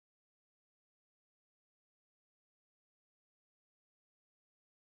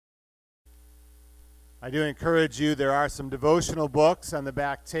I do encourage you, there are some devotional books on the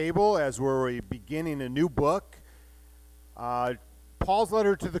back table as we're beginning a new book. Paul's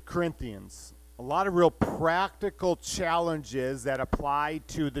letter to the Corinthians. A lot of real practical challenges that apply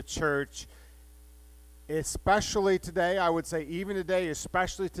to the church, especially today. I would say even today,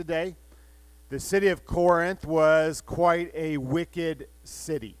 especially today. The city of Corinth was quite a wicked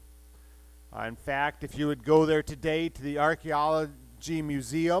city. In fact, if you would go there today to the Archaeology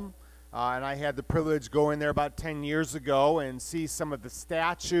Museum, and I had the privilege going there about 10 years ago and see some of the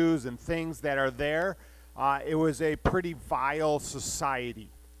statues and things that are there. It was a pretty vile society.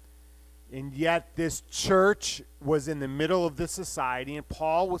 And yet this church was in the middle of this society, and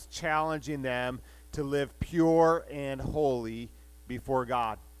Paul was challenging them to live pure and holy before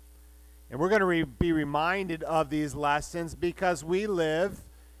God. And we're going to be reminded of these lessons because we live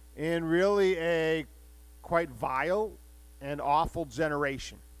in really a quite vile and awful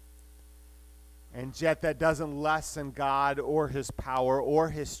generation. And yet that doesn't lessen God or his power or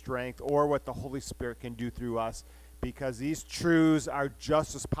his strength or what the Holy Spirit can do through us, because these truths are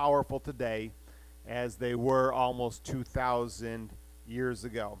just as powerful today as they were almost 2,000 years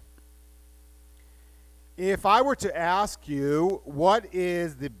ago. If I were to ask you what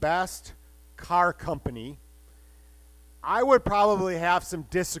is the best car company, I would probably have some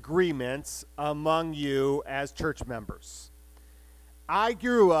disagreements among you as church members. I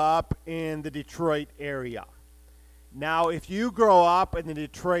grew up in the Detroit area. Now, if you grow up in the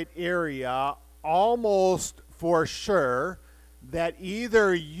Detroit area, almost for sure that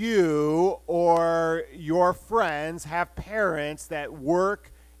either you or your friends have parents that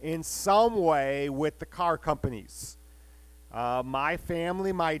work in some way with the car companies. My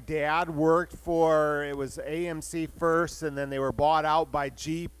family, my dad worked for, it was AMC first, and then they were bought out by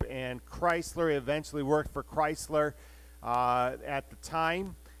Jeep, and Chrysler eventually worked for Chrysler at the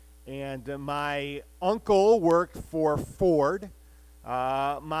time. And my uncle worked for Ford.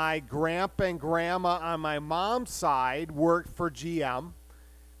 My grandpa and grandma on my mom's side worked for GM.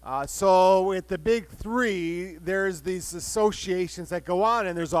 So with the big three, there's these associations that go on,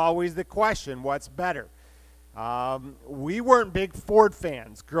 and there's always the question, what's better? We weren't big Ford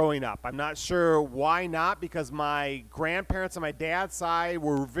fans growing up. I'm not sure why not, because my grandparents on my dad's side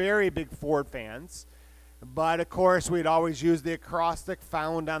were very big Ford fans. But, of course, we'd always use the acrostic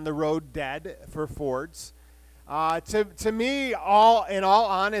 "found on the road dead" for Fords. To me, in all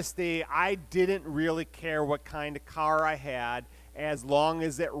honesty, I didn't really care what kind of car I had as long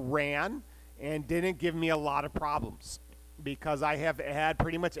as it ran and didn't give me a lot of problems, because I have had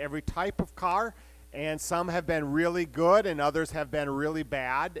pretty much every type of car, and some have been really good and others have been really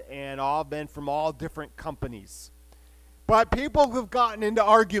bad, and all been from all different companies. But people have gotten into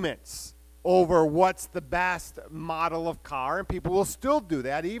arguments over what's the best model of car, and people will still do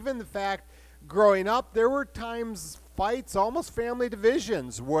that. Even the fact, growing up, there were times fights, almost family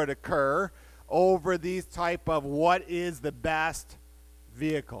divisions would occur over these type of what is the best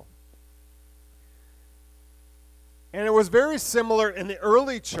vehicle. And it was very similar in the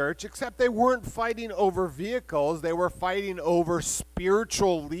early church, except they weren't fighting over vehicles. They were fighting over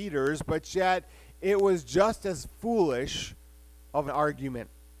spiritual leaders, but yet it was just as foolish of an argument.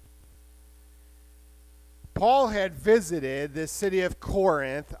 Paul had visited the city of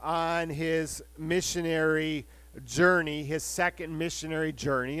Corinth on his missionary journey, his second missionary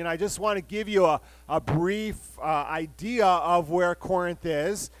journey, and I just want to give you a brief idea of where Corinth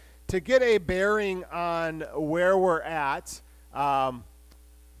is to get a bearing on where we're at. My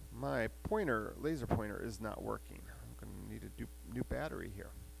laser pointer is not working. I'm going to need a new battery here.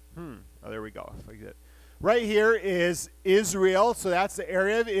 Oh, there we go. If I get it. Right here is Israel, so that's the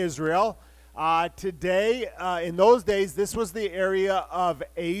area of Israel. Today, in those days, this was the area of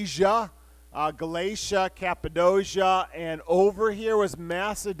Asia, Galatia, Cappadocia, and over here was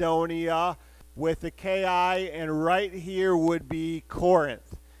Macedonia with Achaia, and right here would be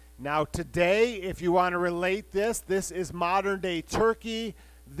Corinth. Now today, if you want to relate this is modern-day Turkey,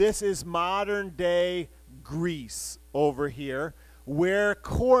 this is modern-day Greece over here, where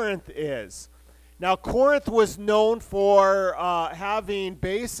Corinth is. Now Corinth was known for having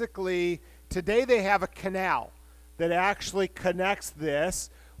basically, today they have a canal that actually connects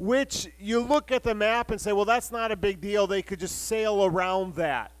this, which you look at the map and say, well, that's not a big deal. They could just sail around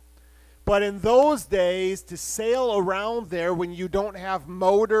that. But in those days, to sail around there when you don't have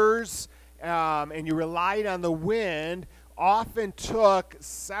motors and you relied on the wind, often took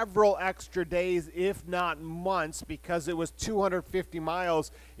several extra days, if not months, because it was 250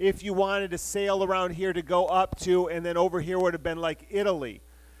 miles if you wanted to sail around here to go up to, and then over here would have been like Italy.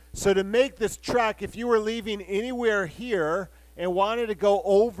 So to make this trek, if you were leaving anywhere here and wanted to go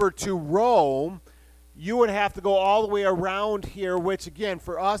over to Rome, you would have to go all the way around here, which again,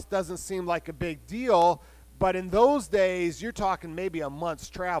 for us doesn't seem like a big deal, but in those days, you're talking maybe a month's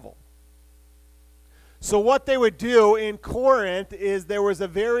travel. So what they would do in Corinth is there was a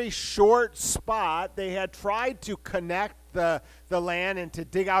very short spot. They had tried to connect the land and to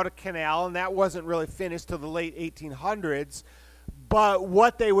dig out a canal, and that wasn't really finished till the late 1800s. But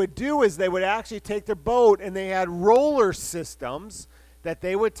what they would do is they would actually take their boat, and they had roller systems that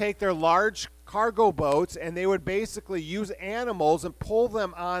they would take their large cargo boats, and they would basically use animals and pull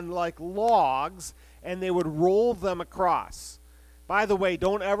them on like logs, and they would roll them across. By the way,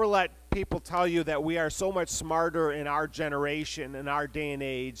 don't ever let people tell you that we are so much smarter in our generation, in our day and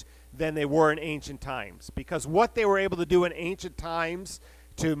age, than they were in ancient times. Because what they were able to do in ancient times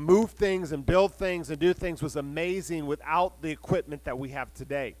to move things and build things and do things was amazing without the equipment that we have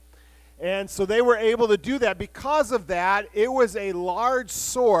today. And so they were able to do that. Because of that, it was a large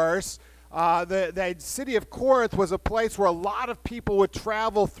source. The city of Corinth was a place where a lot of people would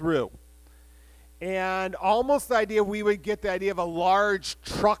travel through. And almost the idea, we would get the idea of a large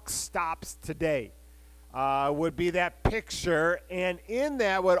truck stops today would be that picture. And in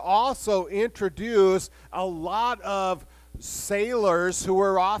that would also introduce a lot of sailors who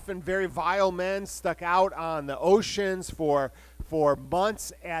were often very vile men, stuck out on the oceans for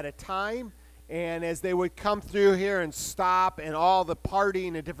months at a time. And as they would come through here and stop, and all the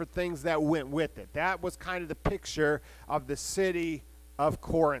partying and different things that went with it. That was kind of the picture of the city of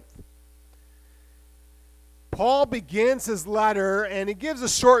Corinth. Paul begins his letter, and he gives a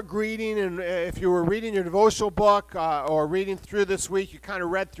short greeting, and if you were reading your devotional book or reading through this week, you kind of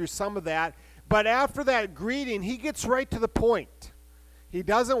read through some of that. But after that greeting, he gets right to the point. He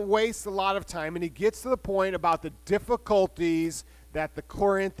doesn't waste a lot of time, and he gets to the point about the difficulties that the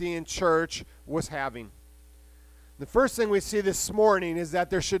Corinthian church was having. The first thing we see this morning is that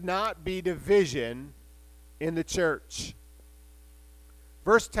there should not be division in the church.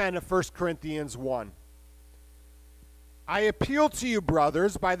 Verse 10 of 1 Corinthians 1. I appeal to you,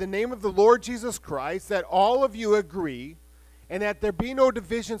 brothers, by the name of the Lord Jesus Christ, that all of you agree, and that there be no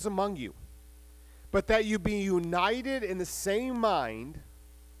divisions among you, but that you be united in the same mind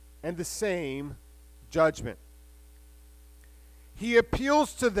and the same judgment. He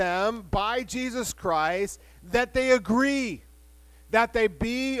appeals to them by Jesus Christ that they agree, that they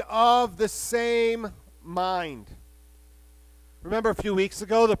be of the same mind. Remember a few weeks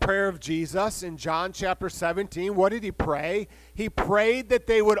ago, the prayer of Jesus in John chapter 17. What did he pray? He prayed that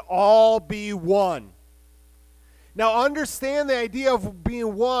they would all be one. Now understand, the idea of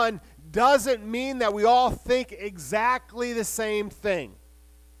being one doesn't mean that we all think exactly the same thing.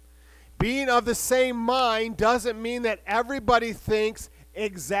 Being of the same mind doesn't mean that everybody thinks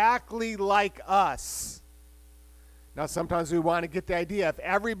exactly like us. Now, sometimes we want to get the idea, if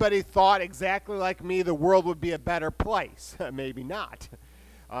everybody thought exactly like me, the world would be a better place. Maybe not.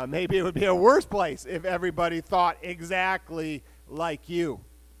 Maybe it would be a worse place if everybody thought exactly like you.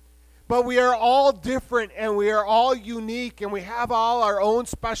 But we are all different, and we are all unique, and we have all our own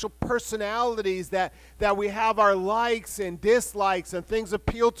special personalities that we have our likes and dislikes, and things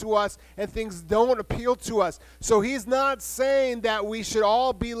appeal to us and things don't appeal to us. So he's not saying that we should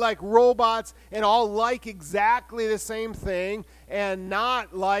all be like robots and all like exactly the same thing and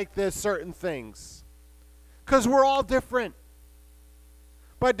not like the certain things. Because we're all different.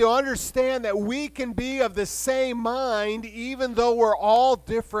 But to understand that we can be of the same mind even though we're all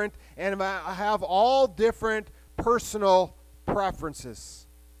different and have all different personal preferences.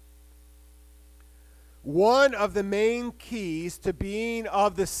 One of the main keys to being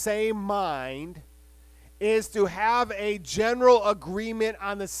of the same mind is to have a general agreement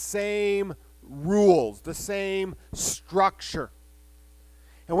on the same rules, the same structure.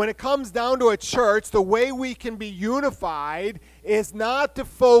 And when it comes down to a church, the way we can be unified is not to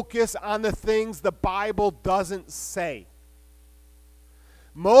focus on the things the Bible doesn't say.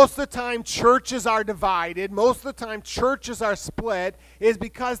 Most of the time churches are divided, most of the time churches are split, is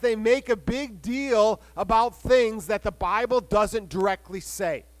because they make a big deal about things that the Bible doesn't directly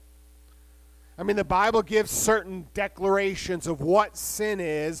say. I mean, the Bible gives certain declarations of what sin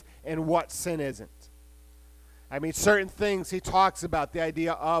is and what sin isn't. I mean, certain things he talks about, the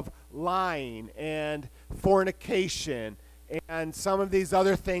idea of lying and fornication, and some of these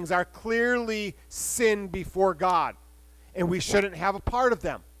other things are clearly sin before God, and we shouldn't have a part of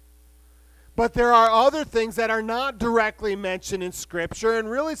them. But there are other things that are not directly mentioned in Scripture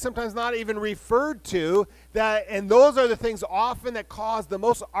and really sometimes not even referred to, and those are the things often that cause the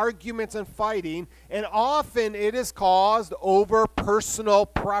most arguments and fighting, and often it is caused over personal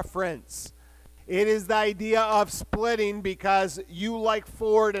preference. It is the idea of splitting because you like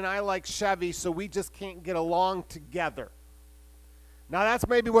Ford and I like Chevy, so we just can't get along together. Now, that's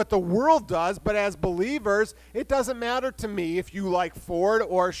maybe what the world does, but as believers, it doesn't matter to me if you like Ford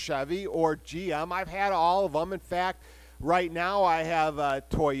or Chevy or GM. I've had all of them. In fact, right now I have a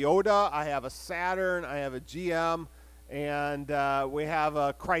Toyota, I have a Saturn, I have a GM, and we have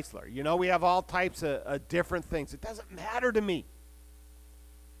a Chrysler. You know, we have all types of different things. It doesn't matter to me.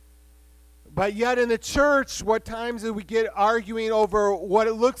 But yet in the church, what times do we get arguing over what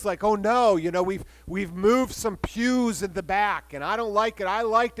it looks like? Oh no, you know, we've moved some pews in the back, and I don't like it. I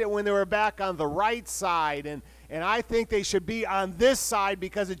liked it when they were back on the right side, and I think they should be on this side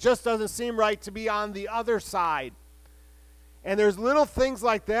because it just doesn't seem right to be on the other side. And there's little things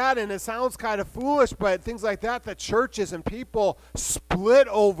like that, and it sounds kind of foolish, but things like that churches and people split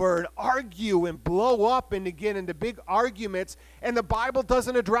over and argue and blow up and get into big arguments, and the Bible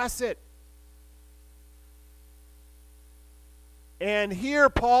doesn't address it. And here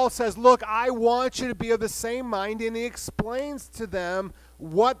Paul says, look, I want you to be of the same mind, and he explains to them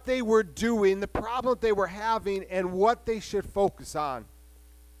what they were doing, the problem that they were having, and what they should focus on.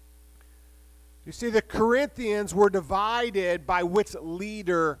 You see, the Corinthians were divided by which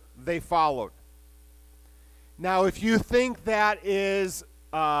leader they followed. Now, if you think that is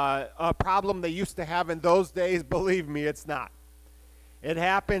a problem they used to have in those days, believe me, it's not. It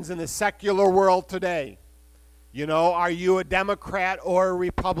happens in the secular world today. You know, are you a Democrat or a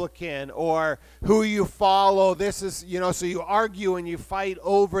Republican, or who you follow? This is, you know, so you argue and you fight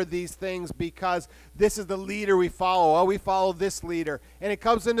over these things because this is the leader we follow. Oh, we follow this leader. And it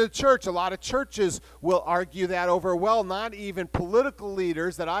comes into the church. A lot of churches will argue that over, well, not even political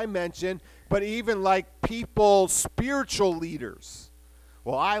leaders that I mentioned, but even like people, spiritual leaders.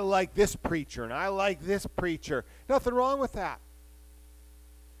 Well, I like this preacher and I like this preacher. Nothing wrong with that.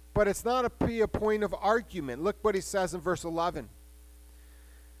 But it's not a point of argument. Look what he says in verse 11.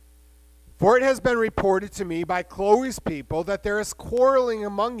 For it has been reported to me by Chloe's people that there is quarreling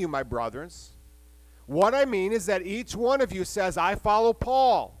among you, my brothers. What I mean is that each one of you says, I follow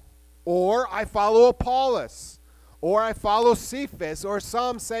Paul, or I follow Apollos, or I follow Cephas, or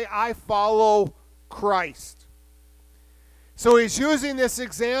some say, I follow Christ. So he's using this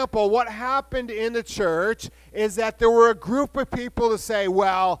example. What happened in the church is that there were a group of people to say,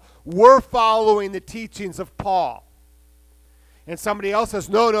 well, we're following the teachings of Paul. And somebody else says,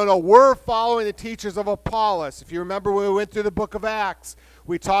 no, we're following the teachings of Apollos. If you remember when we went through the book of Acts,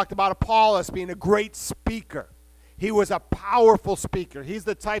 we talked about Apollos being a great speaker. He was a powerful speaker. He's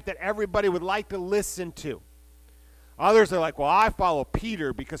the type that everybody would like to listen to. Others are like, well, I follow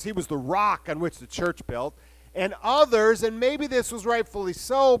Peter because he was the rock on which the church built. And others, and maybe this was rightfully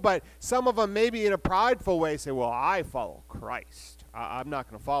so, but some of them maybe in a prideful way say, well, I follow Christ. I'm not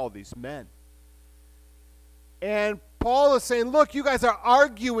going to follow these men. And Paul is saying, look, you guys are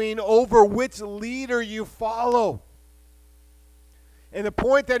arguing over which leader you follow. And the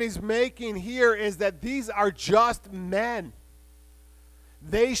point that he's making here is that these are just men.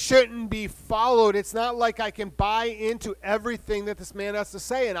 They shouldn't be followed. It's not like I can buy into everything that this man has to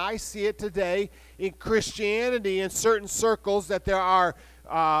say. And I see it today in Christianity in certain circles that there are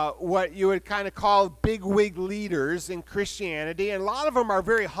what you would kind of call bigwig leaders in Christianity. And a lot of them are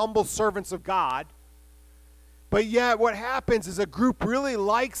very humble servants of God. But yet what happens is a group really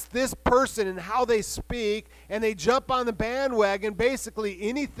likes this person and how they speak, and they jump on the bandwagon. Basically,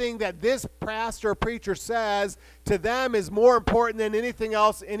 anything that this pastor or preacher says to them is more important than anything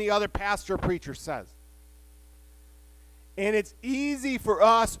else any other pastor or preacher says. And it's easy for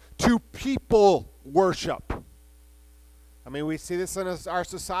us to people worship. I mean, we see this in our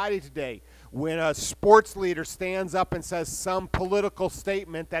society today. When a sports leader stands up and says some political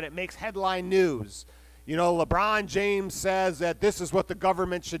statement that it makes headline news. You know, LeBron James says that this is what the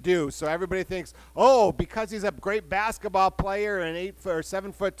government should do. So everybody thinks, oh, because he's a great basketball player and 8 foot or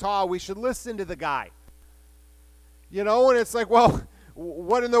 7 foot tall, we should listen to the guy. You know, and it's like, well,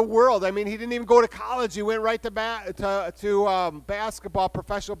 what in the world? I mean, he didn't even go to college. He went right to basketball,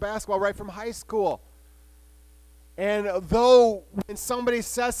 professional basketball, right from high school. And though when somebody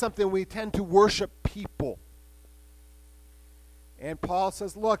says something, we tend to worship people. And Paul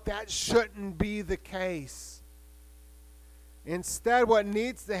says, look, that shouldn't be the case. Instead, what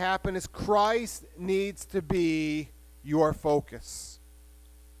needs to happen is Christ needs to be your focus.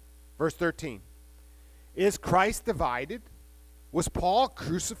 Verse 13. Is Christ divided? Was Paul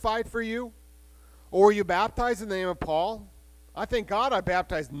crucified for you? Or were you baptized in the name of Paul? I thank God I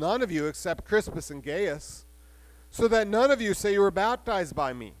baptized none of you except Crispus and Gaius, so that none of you say you were baptized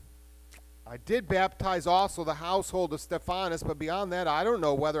by me. I did baptize also the household of Stephanas, but beyond that, I don't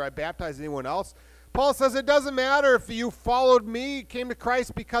know whether I baptized anyone else. Paul says it doesn't matter if you followed me, came to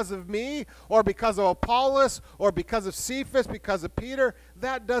Christ because of me, or because of Apollos, or because of Cephas, because of Peter.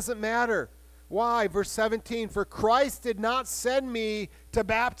 That doesn't matter. Why? Verse 17, for Christ did not send me to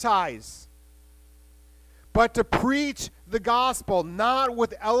baptize, but to preach the gospel, not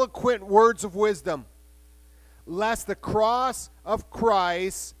with eloquent words of wisdom, lest the cross of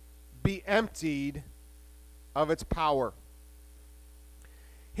Christ be emptied of its power.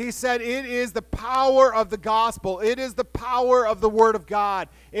 He said it is the power of the gospel. It is the power of the word of God.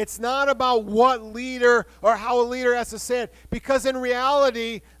 It's not about what leader or how a leader has to say it, because in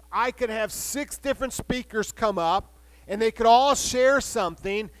reality, I could have 6 different speakers come up, and they could all share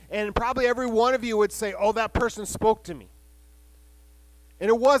something, and probably every one of you would say, oh, that person spoke to me. And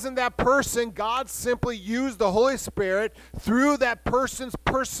it wasn't that person. God simply used the Holy Spirit through that person's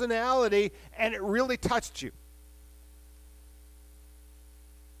personality, and it really touched you.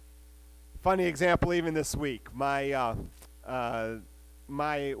 Funny example even this week. My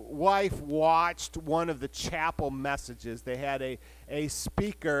wife watched one of the chapel messages. They had a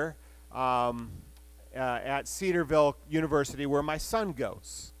speaker at Cedarville University where my son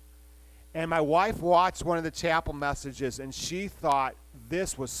goes. And my wife watched one of the chapel messages, and she thought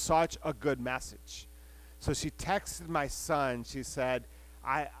this was such a good message. So she texted my son. She said,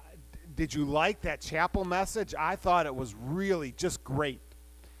 did you like that chapel message? I thought it was really just great.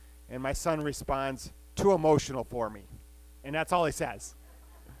 And my son responds, too emotional for me. And that's all he says.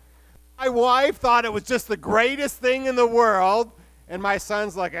 My wife thought it was just the greatest thing in the world. And my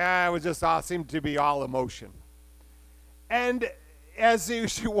son's like, it was just seemed to be all emotion. And as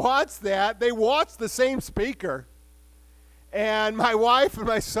she watched that, they watched the same speaker. And my wife and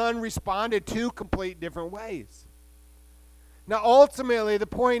my son responded 2 complete different ways. Now, ultimately, the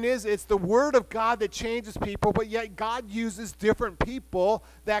point is, it's the Word of God that changes people, but yet God uses different people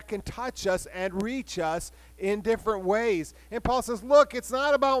that can touch us and reach us in different ways. And Paul says, look, it's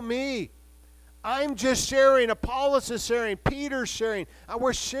not about me. I'm just sharing. Apollos is sharing. Peter's sharing.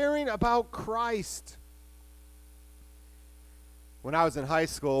 We're sharing about Christ. When I was in high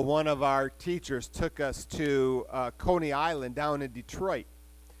school, one of our teachers took us to Coney Island down in Detroit.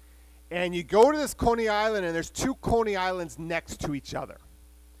 And you go to this Coney Island, and there's 2 Coney Islands next to each other.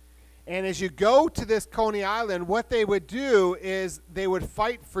 And as you go to this Coney Island, what they would do is they would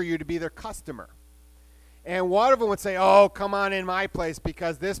fight for you to be their customer. And one of them would say, oh, come on in my place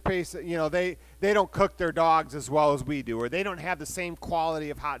because this place, they don't cook their dogs as well as we do, or they don't have the same quality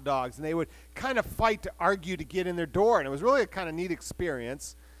of hot dogs. And they would kind of fight to argue to get in their door. And it was really a kind of neat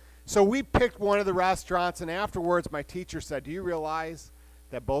experience. So we picked one of the restaurants, and afterwards my teacher said, do you realize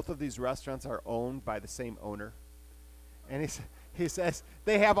that both of these restaurants are owned by the same owner? And he says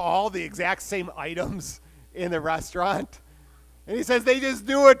they have all the exact same items in the restaurant. And he says they just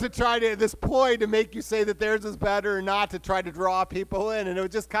do it to try to, at this point, to make you say that theirs is better or not, to try to draw people in. And it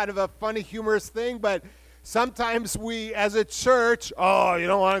was just kind of a funny, humorous thing. But sometimes we, as a church, oh, you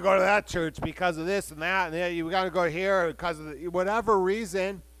don't want to go to that church because of this and that, and you got to go here because of whatever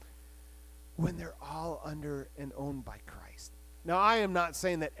reason, when they're all under and owned by Christ. Now, I am not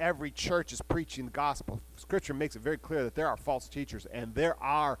saying that every church is preaching the gospel. Scripture makes it very clear that there are false teachers, and there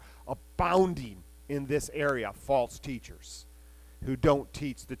are abounding in this area false teachers who don't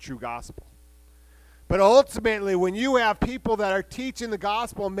teach the true gospel. But ultimately, when you have people that are teaching the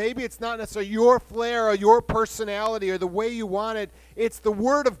gospel, maybe it's not necessarily your flair or your personality or the way you want it. It's the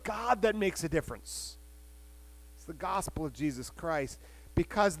Word of God that makes a difference. It's the gospel of Jesus Christ,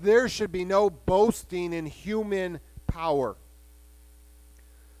 because there should be no boasting in human power.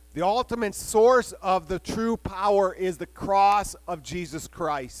 The ultimate source of the true power is the cross of Jesus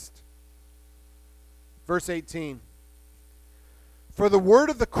Christ. Verse 18. For the word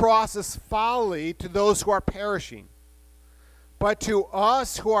of the cross is folly to those who are perishing, but to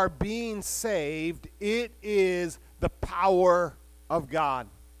us who are being saved, it is the power of God.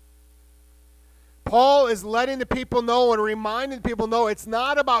 Paul is letting the people know and reminding people know it's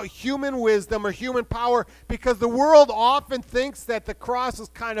not about human wisdom or human power, because the world often thinks that the cross is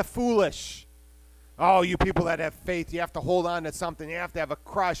kind of foolish. Oh, you people that have faith, you have to hold on to something. You have to have a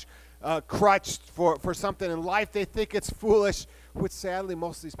crutch for something in life. They think it's foolish, which sadly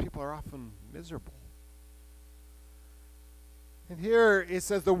most of these people are often miserable. And here it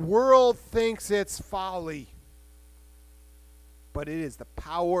says the world thinks it's folly. But it is the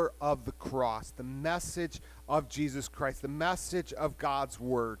power of the cross, the message of Jesus Christ, the message of God's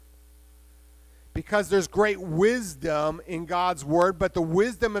Word. Because there's great wisdom in God's Word, but the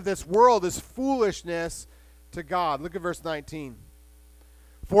wisdom of this world is foolishness to God. Look at verse 19.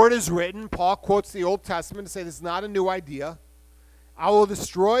 For it is written, Paul quotes the Old Testament to say this is not a new idea. I will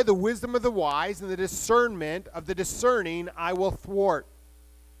destroy the wisdom of the wise, and the discernment of the discerning I will thwart.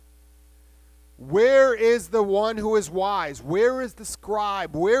 Where is the one who is wise? Where is the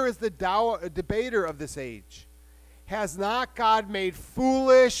scribe? Where is the debater of this age? Has not God made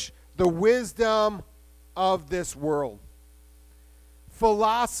foolish the wisdom of this world?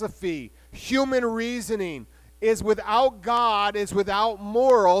 Philosophy, human reasoning, is without God, is without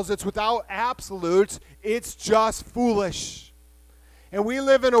morals, it's without absolutes, it's just foolish. And we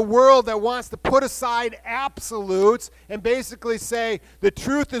live in a world that wants to put aside absolutes and basically say the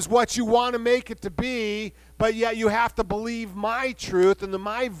truth is what you want to make it to be, but yet you have to believe my truth and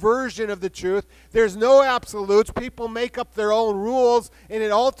my version of the truth. There's no absolutes. People make up their own rules, and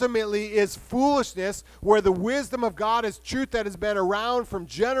it ultimately is foolishness, where the wisdom of God is truth that has been around from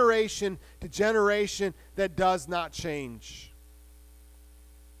generation to generation that does not change.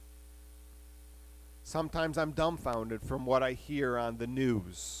 Sometimes I'm dumbfounded from what I hear on the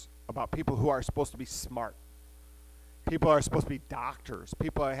news about people who are supposed to be smart. People are supposed to be doctors.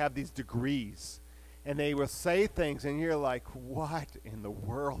 People have these degrees. And they will say things, and you're like, what in the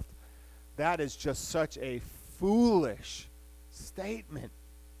world? That is just such a foolish statement.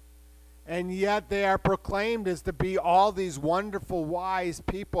 And yet they are proclaimed as to be all these wonderful, wise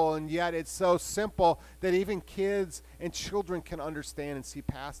people, and yet it's so simple that even kids and children can understand and see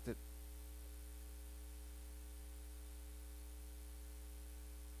past it.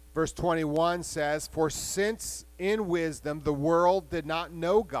 Verse 21 says, for since in wisdom the world did not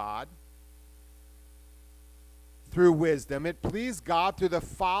know God, through wisdom, it pleased God through the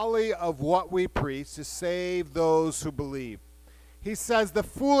folly of what we preach to save those who believe. He says the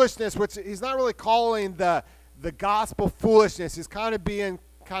foolishness, which he's not really calling the gospel foolishness. He's kind of being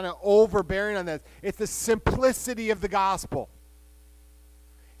kind of overbearing on that. It's the simplicity of the gospel.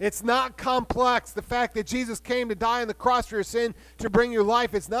 It's not complex. The fact that Jesus came to die on the cross for your sin to bring you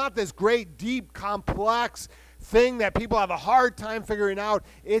life, it's not this great, deep, complex thing that people have a hard time figuring out.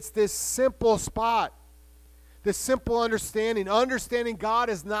 It's this simple spot, this simple understanding. Understanding God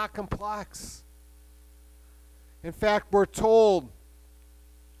is not complex. In fact, we're told,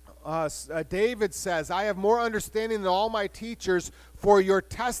 David says, I have more understanding than all my teachers, for your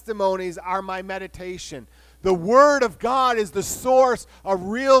testimonies are my meditation. The Word of God is the source of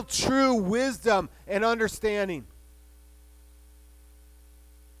real, true wisdom and understanding.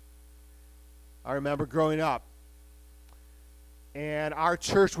 I remember growing up, and our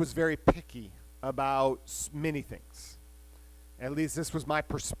church was very picky about many things. At least this was my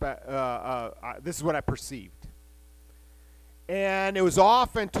this is what I perceived. And it was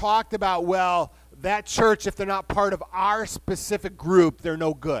often talked about, well, that church, if they're not part of our specific group, they're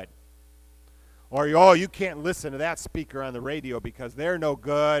no good. Or, oh, you can't listen to that speaker on the radio because they're no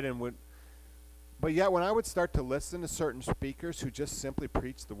good. But yet when I would start to listen to certain speakers who just simply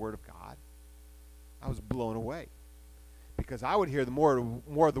preached the Word of God, I was blown away. Because I would hear more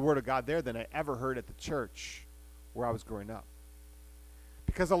of the Word of God there than I ever heard at the church where I was growing up.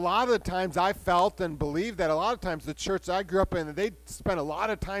 Because a lot of the times I felt and believed that a lot of times the church I grew up in, they spent a lot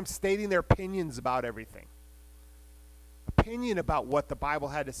of time stating their opinions about everything. Opinion about what the Bible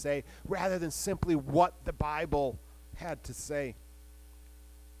had to say rather than simply what the Bible had to say.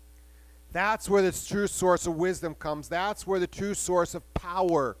 That's where the true source of wisdom comes. That's where the true source of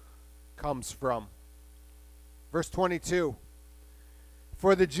power comes from. Verse 22.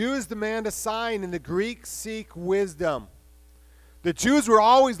 For the Jews demand a sign and the Greeks seek wisdom. The Jews were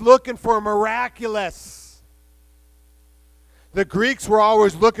always looking for miraculous. The Greeks were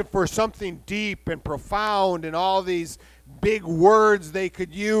always looking for something deep and profound and all these big words they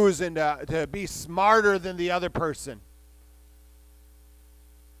could use and to be smarter than the other person.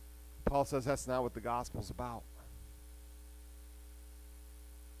 Paul says that's not what the gospel's about.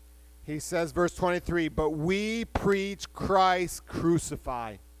 He says, verse 23, but we preach Christ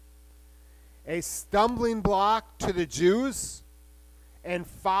crucified, a stumbling block to the Jews and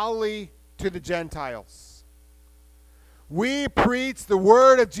folly to the Gentiles. We preach the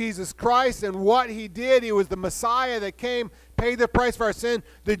word of Jesus Christ and what he did. He was the Messiah that came, paid the price for our sin.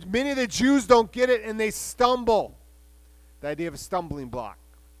 Many of the Jews don't get it and they stumble. The idea of a stumbling block.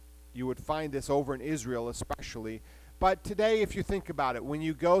 You would find this over in Israel especially. But today, if you think about it, when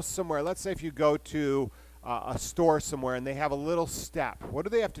you go somewhere, let's say if you go to a store somewhere and they have a little step. What do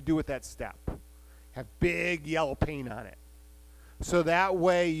they have to do with that step? Have big yellow paint on it. So that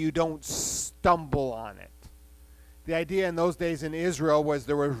way you don't stumble on it. The idea in those days in Israel was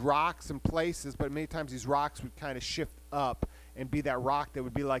there were rocks and places, but many times these rocks would kind of shift up and be that rock that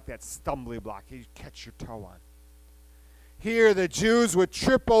would be like that stumbling block you'd catch your toe on. here the Jews would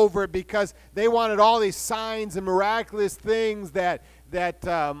trip over it because they wanted all these signs and miraculous things that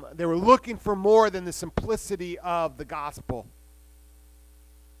they were looking for more than the simplicity of the gospel.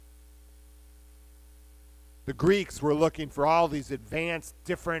 The Greeks were looking for all these advanced,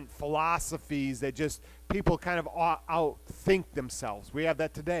 different philosophies that just people kind of outthink themselves. We have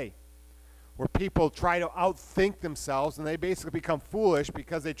that today, where people try to outthink themselves, and they basically become foolish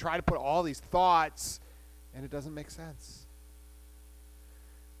because they try to put all these thoughts, and it doesn't make sense.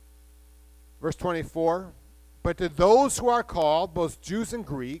 Verse 24, but to those who are called, both Jews and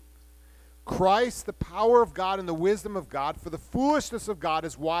Greek, Christ, the power of God and the wisdom of God, for the foolishness of God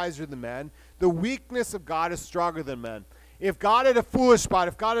is wiser than men, the weakness of God is stronger than men. If God had a foolish spot,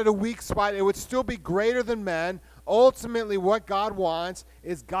 if God had a weak spot, it would still be greater than men. Ultimately, what God wants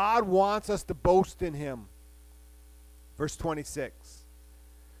is God wants us to boast in him. Verse 26,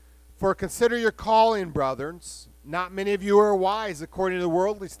 for consider your calling, brothers. Not many of you are wise according to the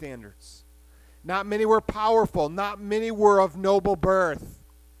worldly standards. Not many were powerful. Not many were of noble birth.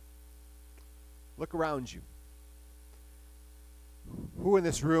 Look around you. Who in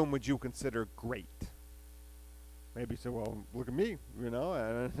this room would you consider great? Maybe you say, well, look at me,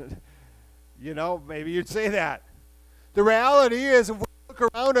 maybe you'd say that. The reality is, if we look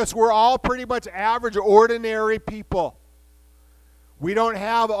around us, we're all pretty much average, ordinary people. We don't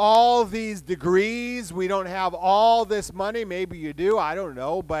have all these degrees. We don't have all this money. Maybe you do. I don't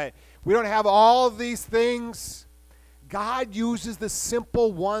know. But we don't have all of these things. God uses the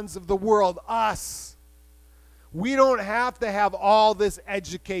simple ones of the world, us. We don't have to have all this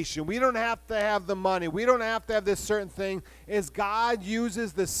education. We don't have to have the money. We don't have to have this certain thing. As God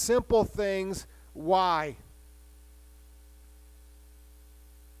uses the simple things, why?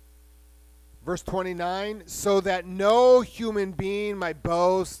 Verse 29, so that no human being might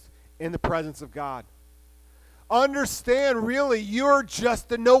boast in the presence of God. Understand, really, you're just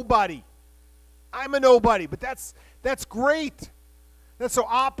a nobody. I'm a nobody, but that's great. That's so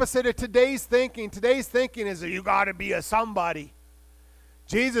opposite of today's thinking. Today's thinking is that you got to be a somebody.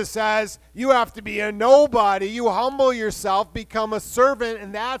 Jesus says you have to be a nobody. You humble yourself, become a servant,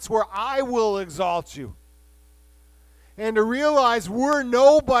 and that's where I will exalt you. And to realize we're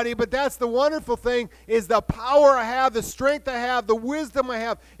nobody, but that's the wonderful thing, is the power I have, the strength I have, the wisdom I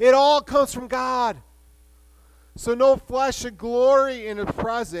have, it all comes from God. So no flesh should glory in his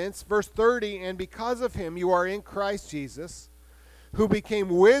presence. Verse 30, and because of him you are in Christ Jesus, who became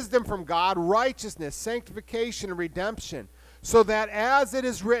wisdom from God, righteousness, sanctification, and redemption, so that as it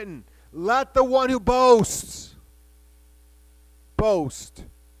is written, let the one who boasts, boast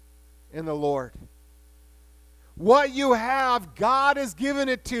in the Lord. What you have, God has given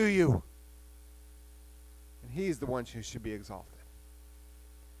it to you. And he's the one who should be exalted.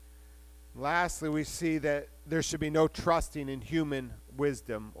 Lastly, we see that there should be no trusting in human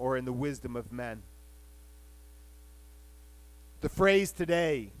wisdom or in the wisdom of men. The phrase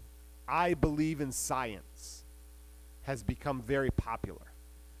today, I believe in science, has become very popular.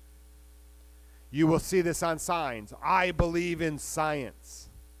 You will see this on signs. I believe in science.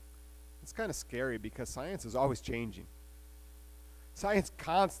 It's kind of scary because science is always changing. Science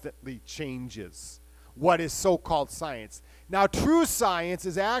constantly changes what is so-called science. Now, true science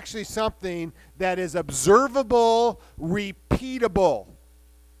is actually something that is observable, repeatable,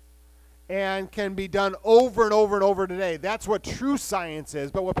 and can be done over and over and over today. That's what true science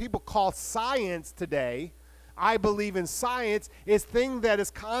is. But what people call science today, I believe in science, is thing that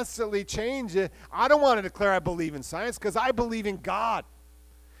is constantly changing. I don't want to declare I believe in science because I believe in God.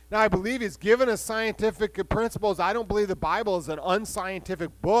 Now, I believe he's given us scientific principles. I don't believe the Bible is an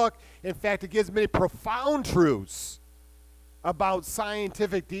unscientific book. In fact, it gives many profound truths about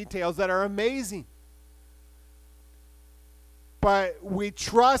scientific details that are amazing. But we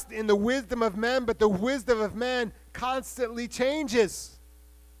trust in the wisdom of men, but the wisdom of men constantly changes.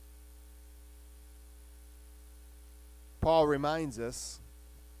 Paul reminds us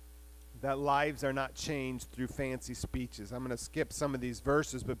that lives are not changed through fancy speeches. I'm going to skip some of these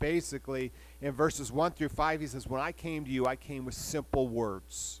verses, but basically in verses 1 through 5, he says, when I came to you, I came with simple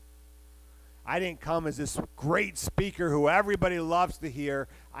words. I didn't come as this great speaker who everybody loves to hear.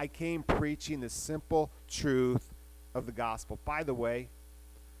 I came preaching the simple truth of the gospel. By the way,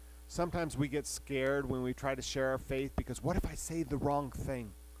 sometimes we get scared when we try to share our faith because what if I say the wrong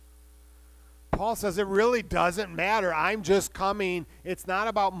thing? Paul says it really doesn't matter. I'm just coming. It's not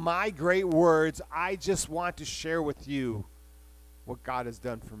about my great words. I just want to share with you what God has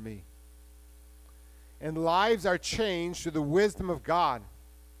done for me. And lives are changed through the wisdom of God.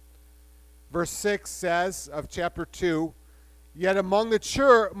 Verse 6 says of chapter 2, yet among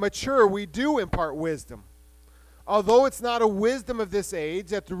the mature we do impart wisdom. although it's not a wisdom of this age,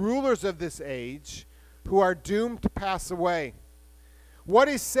 that the rulers of this age who are doomed to pass away. What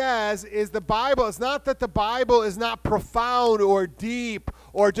he says is the Bible, it's not that the Bible is not profound or deep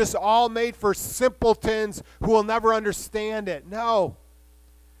or just all made for simpletons who will never understand it. No.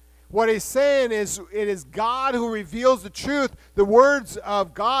 What he's saying is it is God who reveals the truth. The words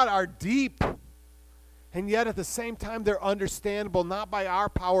of God are deep, and yet at the same time they're understandable, not by our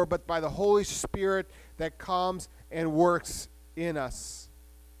power, but by the Holy Spirit that comes and works in us.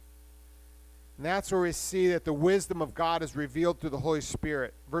 And that's where we see that the wisdom of God is revealed through the Holy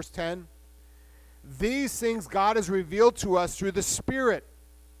Spirit. Verse 10, these things God has revealed to us through the Spirit.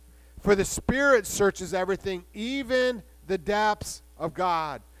 For the Spirit searches everything, even the depths of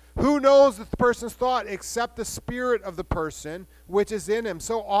God. Who knows the person's thought except the spirit of the person which is in him?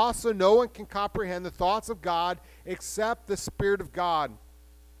 So also no one can comprehend the thoughts of God except the Spirit of God.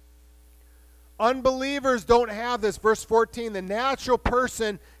 Unbelievers don't have this. Verse 14, the natural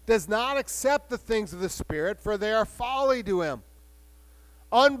person does not accept the things of the Spirit, for they are folly to him.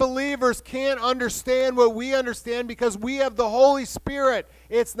 Unbelievers can't understand what we understand because we have the Holy Spirit.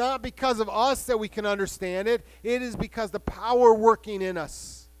 It's not because of us that we can understand it. It is because the power working in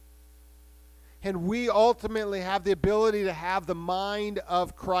us. And we ultimately have the ability to have the mind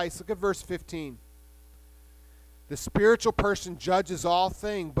of Christ. Look at verse 15. The spiritual person judges all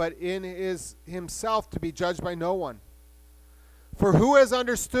things, but in himself to be judged by no one. For who has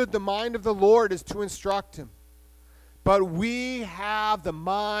understood the mind of the Lord is to instruct him. But we have the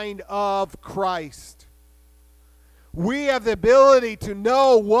mind of Christ. We have the ability to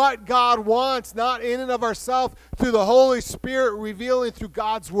know what God wants, not in and of ourselves, through the Holy Spirit revealing through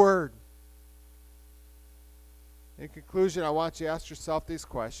God's Word. In conclusion, I want you to ask yourself these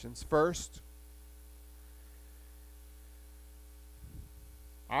questions. First,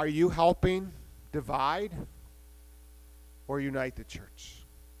 are you helping divide or unite the church?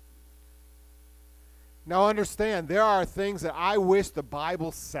 Now understand, there are things that I wish the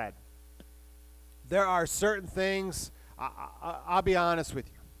Bible said. There are certain things, I'll be honest with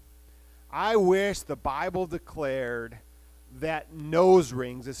you. I wish the Bible declared that nose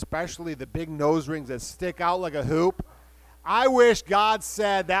rings, especially the big nose rings that stick out like a hoop, I wish God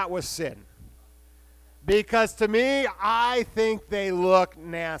said that was sin. Because to me, I think they look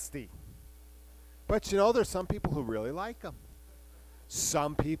nasty. But you know, there's some people who really like them.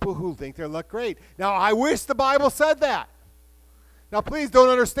 Some people who think they look great. Now, I wish the Bible said that. Now, please don't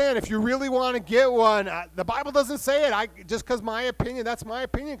understand. If you really want to get one, the Bible doesn't say it. Just because my opinion, that's my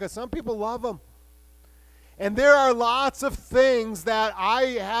opinion, because some people love them. And there are lots of things that I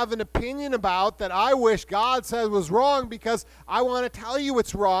have an opinion about that I wish God said was wrong because I want to tell you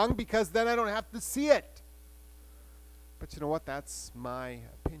it's wrong because then I don't have to see it. But you know what? That's my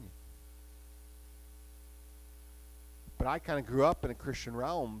opinion. But I kind of grew up in a Christian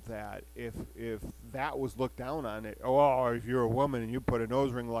realm that if that was looked down on it, oh, if you're a woman and you put a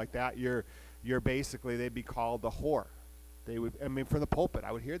nose ring like that, you're basically, they'd be called a whore. They would, I mean, from the pulpit,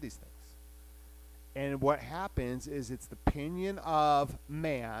 I would hear these things. And what happens is it's the opinion of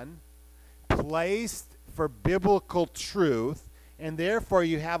man placed for biblical truth, and therefore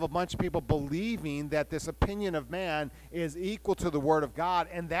you have a bunch of people believing that this opinion of man is equal to the Word of God,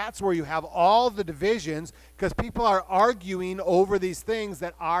 and that's where you have all the divisions because people are arguing over these things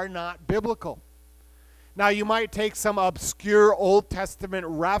that are not biblical. Now you might take some obscure Old Testament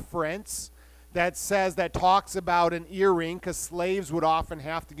reference that says, that talks about an earring, because slaves would often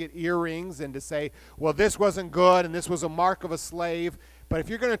have to get earrings, and to say, well, this wasn't good and this was a mark of a slave. But if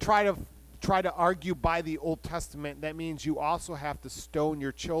you're going to try to argue by the Old Testament, that means you also have to stone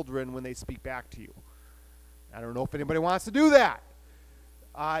your children when they speak back to you. I don't know if anybody wants to do that.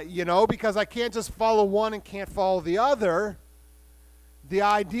 You know, because I can't just follow one and can't follow the other. The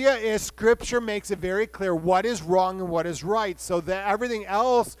idea is Scripture makes it very clear what is wrong and what is right, so that everything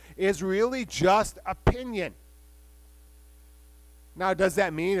else is really just opinion. Now, does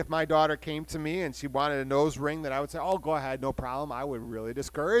that mean if my daughter came to me and she wanted a nose ring that I would say, oh, go ahead, no problem? I would really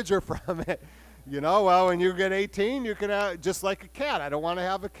discourage her from it. You know, well, when you get 18, you can, just like a cat. I don't want to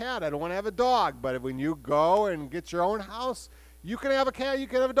have a cat. I don't want to have a dog. But when you go and get your own house, you can have a cat, you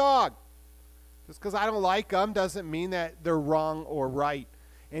can have a dog. Just because I don't like them doesn't mean that they're wrong or right.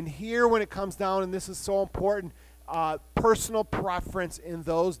 And here when it comes down, and this is so important, personal preference in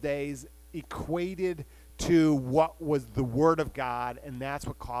those days equated to what was the Word of God, and that's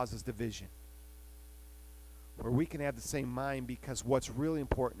what causes division. Where we can have the same mind because what's really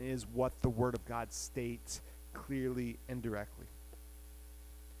important is what the Word of God states clearly and directly.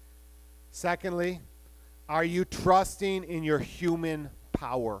 Secondly, are you trusting in your human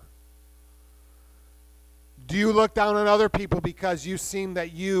power? Do you look down on other people because you seem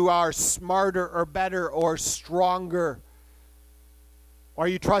that you are smarter or better or stronger? Or are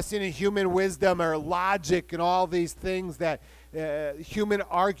you trusting in human wisdom or logic and all these things that human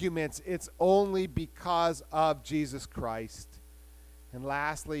arguments? It's only because of Jesus Christ. And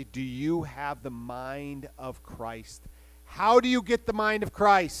lastly, do you have the mind of Christ? How do you get the mind of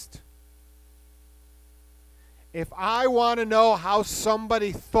Christ? If I want to know how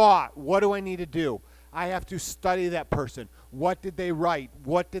somebody thought, what do I need to do? I have to study that person. What did they write?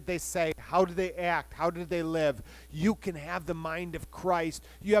 What did they say? How did they act? How did they live? You can have the mind of Christ.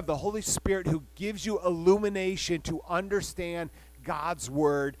 You have the Holy Spirit who gives you illumination to understand God's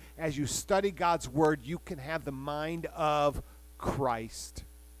Word. As you study God's Word, you can have the mind of Christ.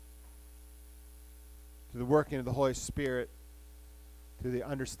 Through the working of the Holy Spirit, through the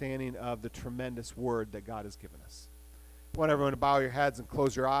understanding of the tremendous Word that God has given us. I want everyone to bow your heads and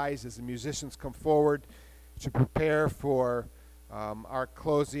close your eyes as the musicians come forward to prepare for our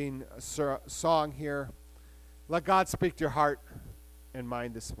closing song here. Let God speak to your heart and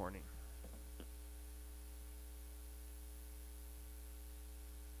mind this morning.